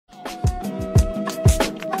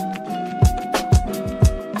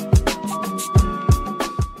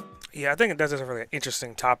Yeah, I think that's just a really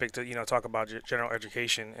interesting topic to, talk about general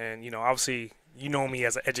education. And, obviously, you know me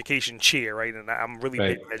as an education chair, right? And I'm really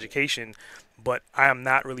big Right. on education, but I am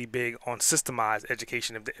not really big on systemized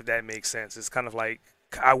education, if that makes sense. It's kind of like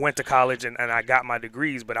I went to college and I got my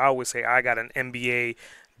degrees, but I always say I got an MBA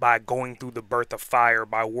by going through the birth of fire,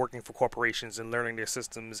 by working for corporations and learning their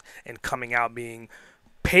systems and coming out being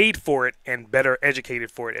paid for it and better educated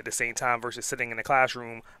for it at the same time versus sitting in a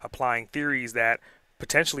classroom applying theories that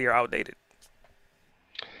potentially are outdated.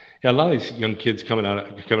 Yeah, a lot of these young kids coming out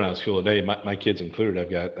of school today, my kids included. I've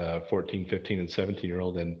got 14, 15, and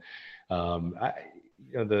 17-year-old, and I,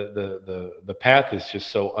 the path is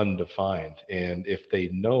just so undefined. And if they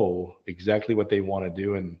know exactly what they want to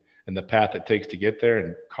do and the path it takes to get there,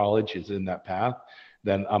 and college is in that path,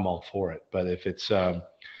 then I'm all for it. But if it's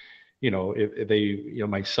if they,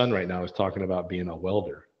 my son right now is talking about being a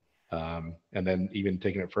welder, and then even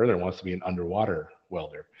taking it further, wants to be an underwater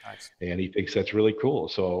welder, Nice. and he thinks that's really cool.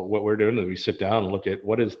 So what we're doing is we sit down and look at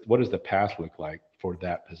what does the path look like for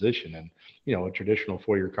that position, and a traditional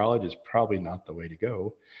 4-year college is probably not the way to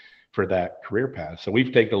go for that career path. So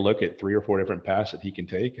we've taken a look at 3 or 4 different paths that he can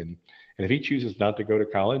take, and if he chooses not to go to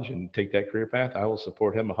college and take that career path, I will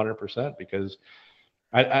support him 100% because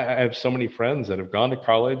I have so many friends that have gone to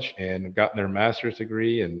college and gotten their master's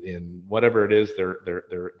degree in whatever it is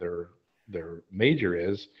their major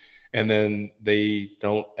is, and then they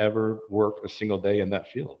don't ever work a single day in that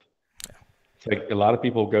field. It's like a lot of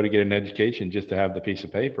people go to get an education just to have the piece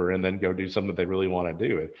of paper and then go do something that they really want to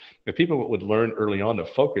do. If people would learn early on to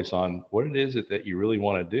focus on what it is that you really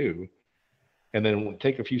want to do, and then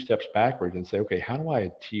take a few steps backwards and say, okay, how do I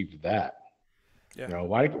achieve that? Yeah.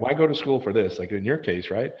 Why go to school for this? Like in your case,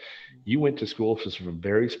 right? You went to school for some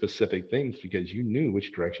very specific things because you knew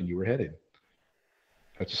which direction you were headed.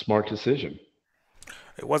 That's a smart decision.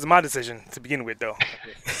 It wasn't my decision to begin with, though.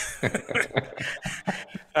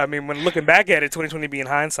 I mean, when looking back at it, 2020 being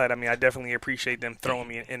hindsight, I mean, I definitely appreciate them throwing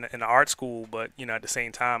me in the art school, but at the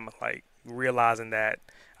same time, like realizing that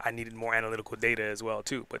I needed more analytical data as well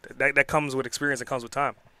too. But that comes with experience. It comes with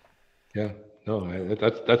time. Yeah, no,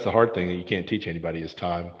 that's the hard thing that you can't teach anybody is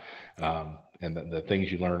time, and the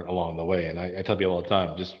things you learn along the way. And I tell people all the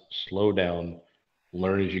time, just slow down,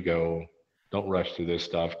 learn as you go. Don't rush through this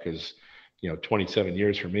stuff because 27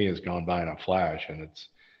 years for me has gone by in a flash, and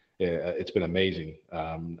it's been amazing.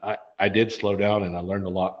 I did slow down and I learned a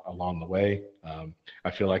lot along the way.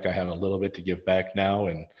 I feel like I have a little bit to give back now,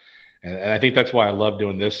 and I think that's why I love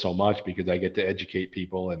doing this so much because I get to educate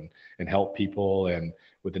people and help people. And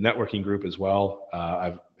with the networking group as well,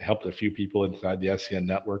 I've helped a few people inside the SCN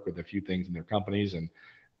network with a few things in their companies. And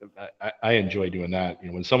I enjoy doing that.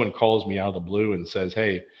 When someone calls me out of the blue and says,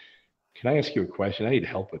 hey, can I ask you a question? I need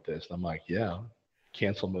help with this. I'm like, yeah,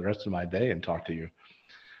 cancel the rest of my day and talk to you.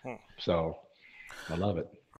 Hmm. So I love it.